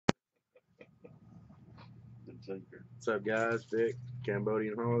What's up, guys? Vic,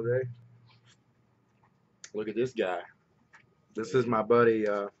 Cambodian Holiday. Look at this guy. This is my buddy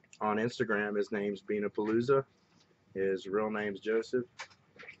on Instagram. His name's Beanapalooza. His real name's Joseph.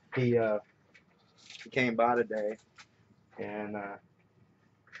 He came by today and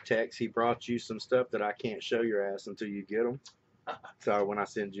Tex, he brought you some stuff that I can't show your ass until you get them. So when I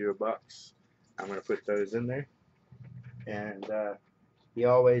send you a box, I'm going to put those in there. And he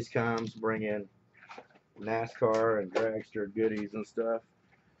always comes bringing NASCAR and dragster goodies and stuff.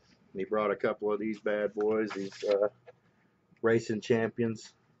 And he brought a couple of these bad boys, these racing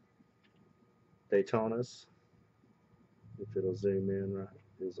champions, Daytonas. If it'll zoom in right,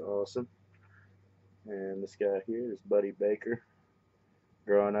 is awesome. And this guy here is Buddy Baker.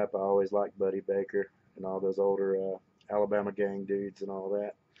 Growing up, I always liked Buddy Baker and all those older Alabama gang dudes and all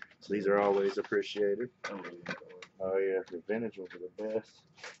that. So these are always appreciated. Oh yeah, the vintage ones are the best.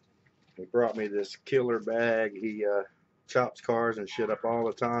 He brought me this killer bag. He chops cars and shit up all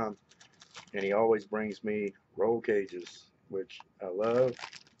the time, and he always brings me roll cages, which I love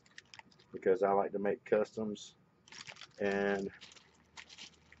because I like to make customs. And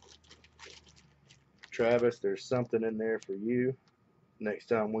Travis, there's something in there for you next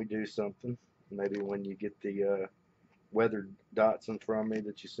time we do something. Maybe when you get the weathered Datsun from me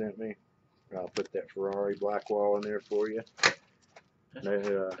that you sent me, I'll put that Ferrari black wall in there for you.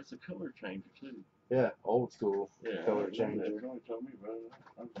 That's a color changer too. Yeah, old school color changer. changer. You told me about it.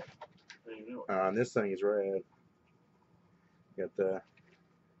 I didn't know it. And this thing is rad. Got the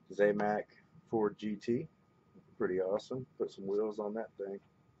Zamac Ford GT. Pretty awesome. Put some wheels on that thing.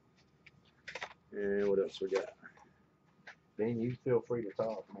 And what else we got? Ben, you feel free to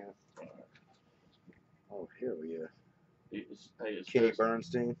talk, man. Oh, hell yeah. It's Kenny Dusty.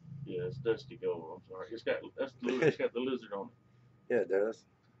 Bernstein? Yeah, it's Dusty Gold. I'm sorry. It's got the lizard on it. Yeah, it does.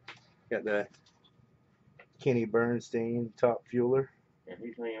 Got that Kenny Bernstein top fueler. And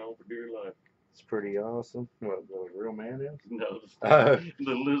he's hanging on for dear life. It's pretty awesome. What the real man is? No,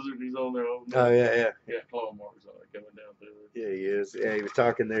 the lizard, he's on there holding. Oh yeah, yeah. Yeah, claw marks on it coming down through it. Yeah, he is. Yeah, he was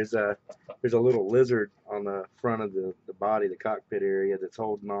talking. There's a little lizard on the front of the body, the cockpit area, that's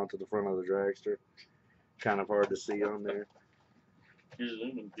holding on to the front of the dragster. Kind of hard to see on there. His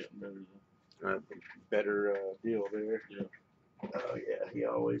zooming's getting better. Better deal there. Yeah. Oh yeah, he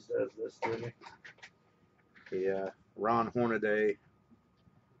always does this to me. Yeah, Ron Hornaday.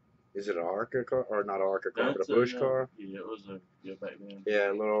 Is it an ARCA car or not ARCA car, but a Bush car? Yeah, it was back then. Yeah,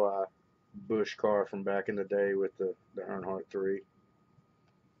 a little Bush car from back in the day with the Earnhardt 3.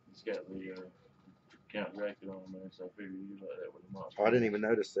 It's got the Count Dracula on there, so I figured you like that with the monster. Oh, I didn't even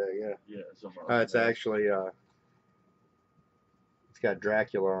notice that. Yeah. Yeah, It's actually it's got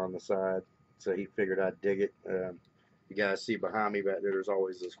Dracula on the side, so he figured I'd dig it. You guys see behind me back there, there's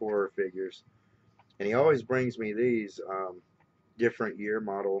always those horror figures, and he always brings me these different year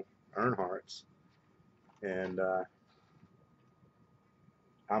model Earnhardts, and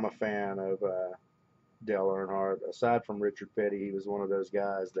I'm a fan of Dale Earnhardt. Aside from Richard Petty, he was one of those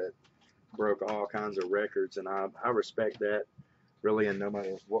guys that broke all kinds of records, and I respect that, really, and no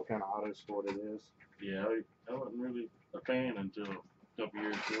matter what kind of auto sport it is. Yeah, I wasn't really a fan until a couple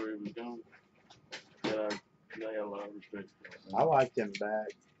years before he was gone. But I got a lot of respect for him. I liked him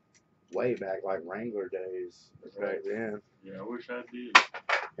way back, like Wrangler days, back then. Yeah, I wish I did.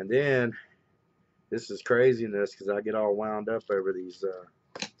 And then, this is craziness because I get all wound up over these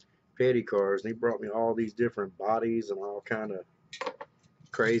Petty cars, and he brought me all these different bodies and all kind of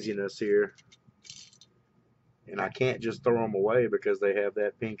craziness here. And I can't just throw them away because they have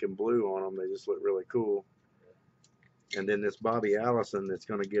that pink and blue on them. They just look really cool. And then this Bobby Allison that's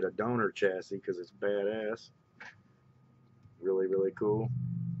going to get a donor chassis because it's badass. Really, really cool.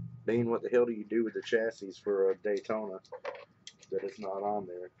 Dean, what the hell do you do with the chassis for a Daytona that it's not on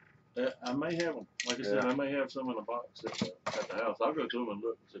there? I may have them. Like I said, I may have some in a box at the house. I'll go to them and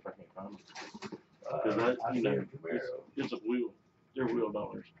look and see if I can find them. Because it's a wheel. They're wheel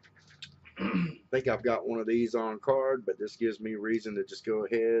donors. I think I've got one of these on card, but this gives me reason to just go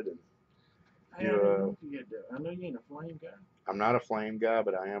ahead and I know you ain't a flame guy. I'm not a flame guy,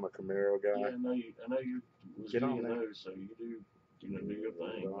 but I am a Camaro guy. Yeah, I know you was getting those, so you do do your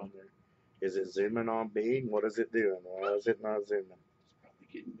thing. Is it zooming on Bean? What is it doing? Why is it not zooming? It's probably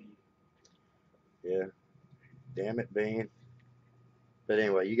getting me. Yeah. Damn it, Bean. But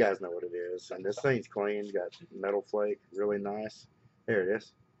anyway, you guys know what it is. And this thing's clean. Got metal flake. Really nice. There it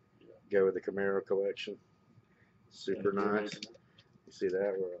is. Go with the Camaro collection. Super nice. You see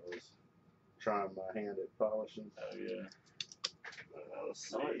that where I was trying my hand at polishing. Oh, yeah. Let's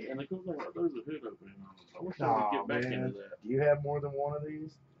see. And the cool thing about those is the hood opening on them. I wish I could get back into that. Do you have more than one of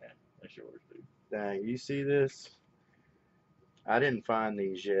these? Yeah, they sure do. Dang, you see this? I didn't find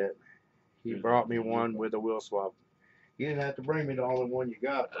these yet. He brought me one with a wheel swap. You didn't have to bring me the only one you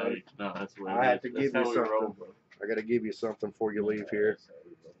got, buddy. Hey, no, that's what I it have is. to That's give you how we something. roll, bro. I got to give you something before you leave here. That's how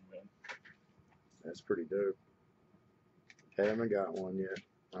we roll, man. That's pretty dope. Haven't got one yet.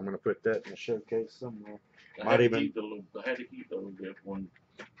 I'm gonna put that in the showcase somewhere. I had to keep the little F1 on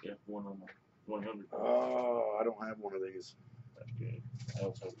the 100. Oh, I don't have one of these. That's good. I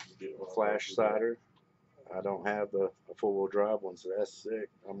was hoping to get one. Flash cider. I don't have a four-wheel drive one, so that's sick.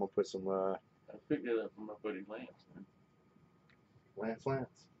 I'm gonna put some I picked it up from my buddy Lance, man. Lance.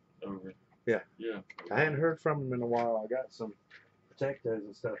 Over. Yeah. Yeah. I hadn't heard from him in a while. I got some protectors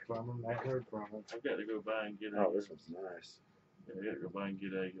and stuff from him. I hadn't heard from him. I've got to go by and get a. Oh, this one's nice. Yeah, I got to go by and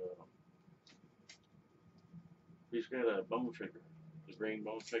get a. He's got a bone shaker, the green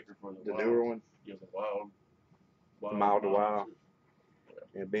bone shaker for the newer one. Yeah, the wild. Mild to wild.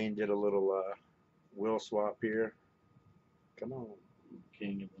 Yeah. And Bean did a little wheel swap here. Come on.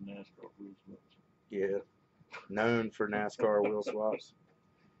 King of the NASCAR wheel swaps. Yeah. Known for NASCAR wheel swaps.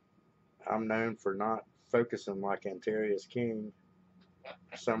 I'm known for not focusing like Antarius King.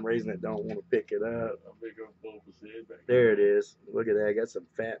 For some reason, it don't want to pick it up. There it is. Look at that. I got some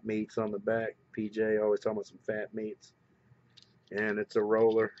fat meats on the back. PJ always talking about some fat meats. And it's a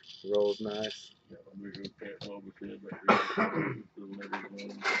roller. Rolls nice.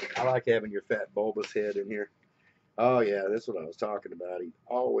 I like having your fat bulbous head in here. Oh yeah, that's what I was talking about. He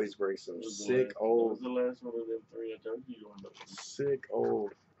always brings some sick old. What was the last one of them three I told you on? Sick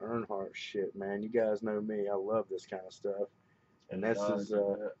old Earnhardt shit, man. You guys know me. I love this kind of stuff. And this is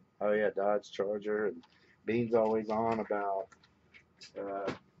oh yeah, Dodge Charger. And Bean's always on about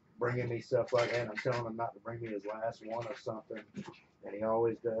bringing me stuff like that. And I'm telling him not to bring me his last one or something, and he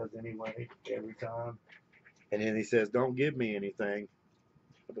always does anyway, every time. And then he says, "Don't give me anything."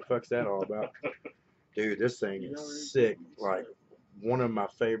 What the fuck's that all about? Dude, this thing is sick. Like one of my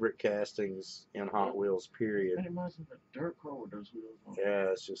favorite castings in Hot Wheels, period. It reminds me of a dirt car with those wheels on.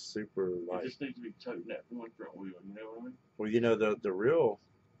 Yeah, it's just super like. It just needs to be toting that one front wheel, you know what I mean? Well, you know the real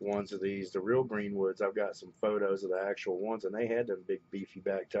ones of these, the real Greenwoods. I've got some photos of the actual ones, and they had them big beefy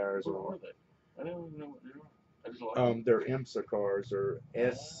back tires on. What are they? I don't even know what they are. I just like them. They're IMSA cars or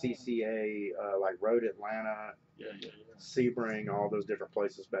SCCA, like Road Atlanta, yeah. Sebring, all those different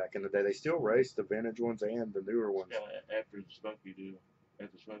places back in the day. They still race the vintage ones and the newer ones. Yeah, after the Smokey deal,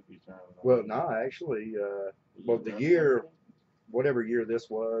 after Smokey's time. Well, no, actually, well, the year, whatever year this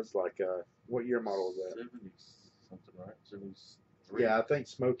was, like, what year model was that? 70 something, right? 73. Yeah, I think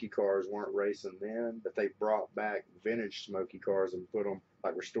Smokey cars weren't racing then, but they brought back vintage Smokey cars and put them,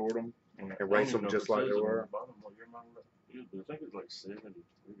 like restored them, and race them just like they were. I think it's like 73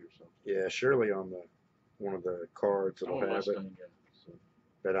 or something. Yeah, surely on the one of the cards it'll have it.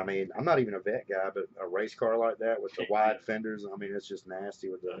 But I mean, I'm not even a vet guy, but a race car like that with the wide fenders, I mean, it's just nasty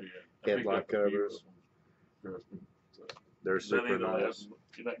with the headlight covers. They're super nice.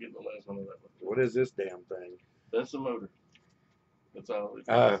 You're not getting the last one of that one. What is this damn thing? That's a motor. That's all.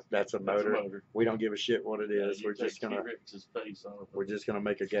 That's a motor. We don't give a shit what it is. We're just gonna. We're just gonna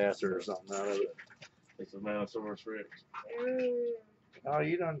make a gasser or something out of it. It's a Manosaurus Rex. Oh,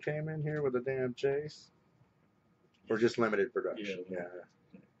 you done came in here with a damn chase? Or just limited production? Yeah.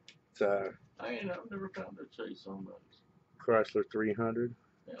 So. I've never found a chase on those. Chrysler 300.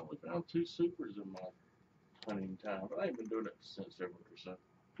 Yeah, we found 2 supers in my hunting time, but I ain't been doing it since February. So.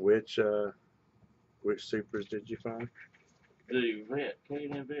 Which supers did you find? The Vet,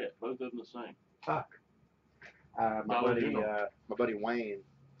 K&N Vet, both of them the same. My buddy Wayne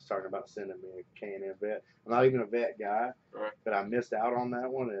was talking about sending me a K&N Vet. I'm not even a vet guy, right. But I missed out on that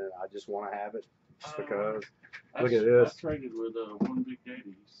one, and I just want to have it just because. Look at this. I traded with one Big Daddy.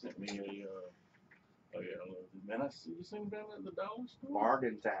 He sent me a. Oh yeah, I love it, man. You seen about at the dollar store?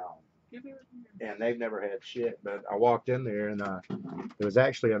 Morgantown. Get there. And they've never had shit, but I walked in there and it was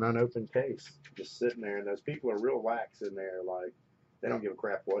actually an unopened case just sitting there, and those people are real lax in there. Like, they don't give a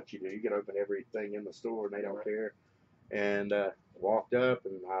crap what you do. You can open everything in the store and they don't care. And walked up,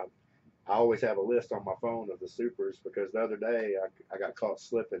 and I always have a list on my phone of the supers, because the other day I got caught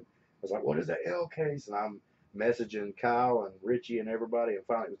slipping. I was like, what is that L case? And I'm messaging Kyle and Richie and everybody, and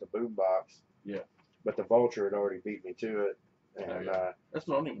finally it was the boom box. Yeah. But the Vulture had already beat me to it. And that's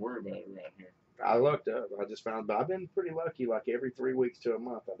what I don't even worry about it around here. I looked up. I just found, but I've been pretty lucky. Like every 3 weeks to a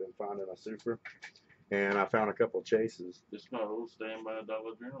month, I've been finding a super, and I found a couple of chases. It's my old standby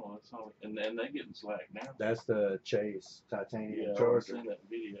Dollar General. That's all, and they getting slack now. That's the Chase Titanium Charger. Charger. Yeah, I've seen that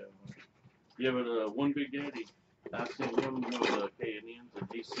video. Yeah, but one Big Daddy, I sent him one of the K&Ns, and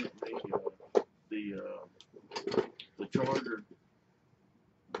he sent me the Charger.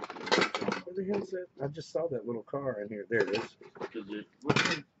 Where the hell is that? I just saw that little car in here. There it is. Is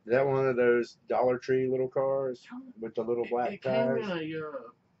that one of those Dollar Tree little cars with the little black it tires? came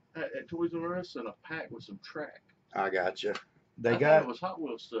in at Toys R Us in a pack with some track. I gotcha. I thought it was Hot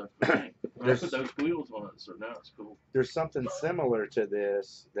Wheels stuff. I put those wheels on it, so now it's cool. There's something similar to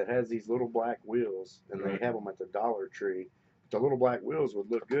this that has these little black wheels, and they have them at the Dollar Tree. The little black wheels would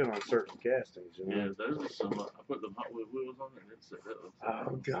look good on certain castings, you know? Yeah, those are some. I put them Hot Wheels wheels on it, and it said that.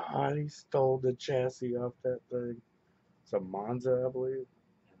 Oh God, he stole the chassis off that thing. It's a Monza, I believe.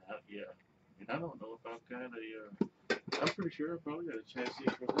 Yeah, and I don't know if I've got a. I'm pretty sure I probably got a chassis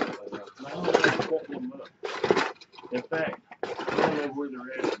for that. I don't know if I cut them up. In fact, I don't know where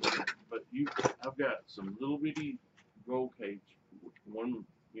they're at, but I've got some little bitty roll cage, one,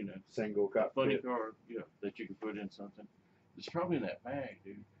 Single cockpit. funny car, that you can put in something. It's probably in that bag,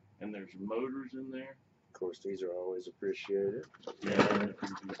 dude. And there's motors in there. Of course, these are always appreciated. Yeah.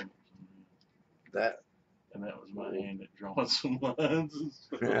 That. And that was my hand at drawing some lines. And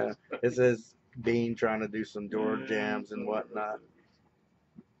stuff. Yeah. It says Bean trying to do some door jams and whatnot.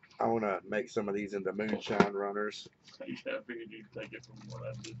 I want to make some of these into moonshine runners. Yeah, I figured you'd take it from what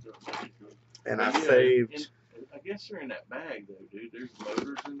I did. And I saved. I guess they're in that bag, though, dude. There's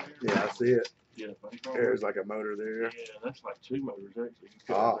motors in there. Yeah, I see it. Yeah, there's like a motor there. Yeah, that's like 2 motors, actually.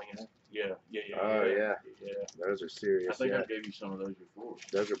 Oh. Yeah. Oh, yeah. Those are serious. I think I gave you some of those before.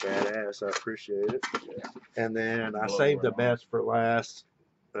 Those are badass. I appreciate it. Yeah. And then I saved the best for last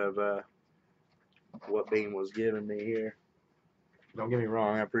of what Bean was giving me here. Don't get me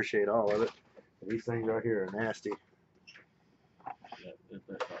wrong, I appreciate all of it. These things right here are nasty.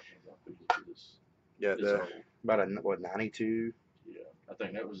 Yeah, about a, 92? Yeah, I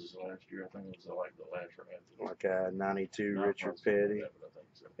think that was his last year. I think it was like the last round. Like a 92 Richard Petty.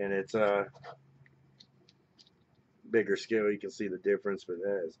 So. And it's a bigger scale. You can see the difference, but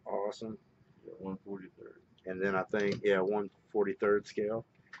that is awesome. Yeah, 143rd. And then I think, 143rd scale.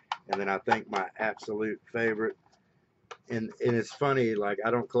 And then I think my absolute favorite, and it's funny, like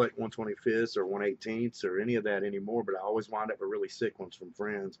I don't collect 125ths or 118ths or any of that anymore, but I always wind up with really sick ones from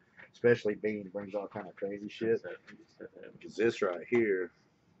friends, especially Bean brings all kind of crazy shit. Because this right here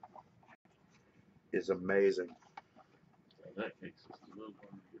is amazing.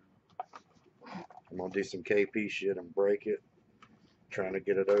 I'm gonna do some KP shit and break it, trying to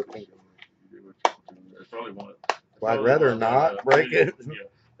get it open. That's probably one. Well, I'd rather not break it. Yeah.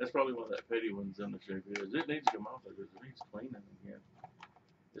 That's probably one of that petty ones in the shape is. It needs to come off. It needs cleaning again.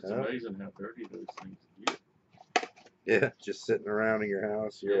 It's amazing how dirty those things get. Yeah, just sitting around in your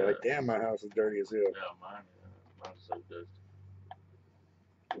house. You're like, damn, my house is dirty as hell. Yeah, mine's so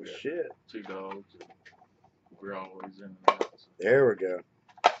dusty. Shit. 2 dogs. And we're always in the house. There we go.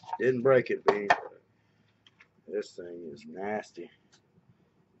 Didn't break it, Bean. This thing is nasty.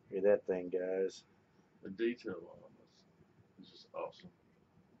 Look at that thing, guys. The detail on them is just awesome.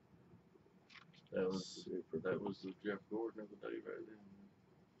 That was the Jeff Gordon of the day right there.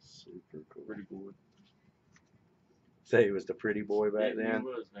 Super cool. Pretty boy. Say he was the pretty boy back then? He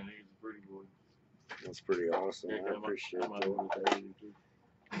was, man. He was a pretty boy. That's pretty awesome. I appreciate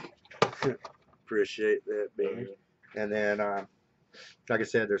that. Appreciate that, Bean. And then, like I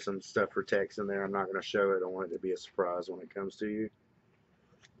said, there's some stuff for text in there. I'm not going to show it. I want it to be a surprise when it comes to you.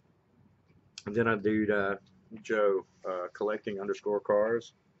 And then I do Joe,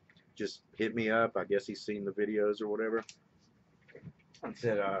 collecting_cars. Just hit me up. I guess he's seen the videos or whatever. And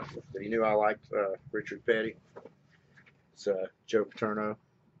said that he knew I liked Richard Petty. It's Joe Paterno.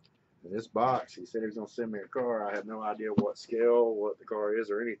 In this box, he said he was going to send me a car. I have no idea what scale, what the car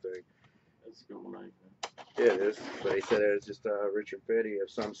is, or anything. That's a good one, ain't it? Yeah, it is. But he said it was just Richard Petty of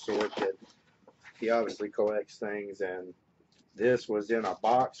some sort that he obviously collects things, and this was in a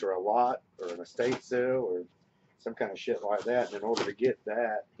box or a lot or an estate sale or some kind of shit like that. And in order to get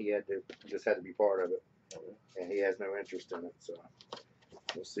that, he had to be part of it, and he has no interest in it. So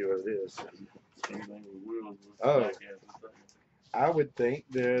we'll see what it is. Oh, I would think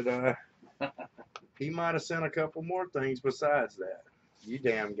that he might have sent a couple more things besides that. You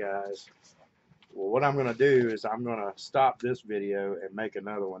damn guys. Well, what I'm going to do is I'm going to stop this video and make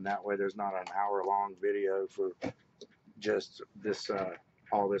another one. That way there's not an hour-long video for just this,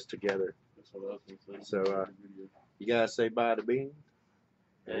 all this together. So, you guys say bye to Bean.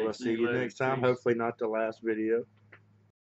 And we'll see you next time. Hopefully not the last video.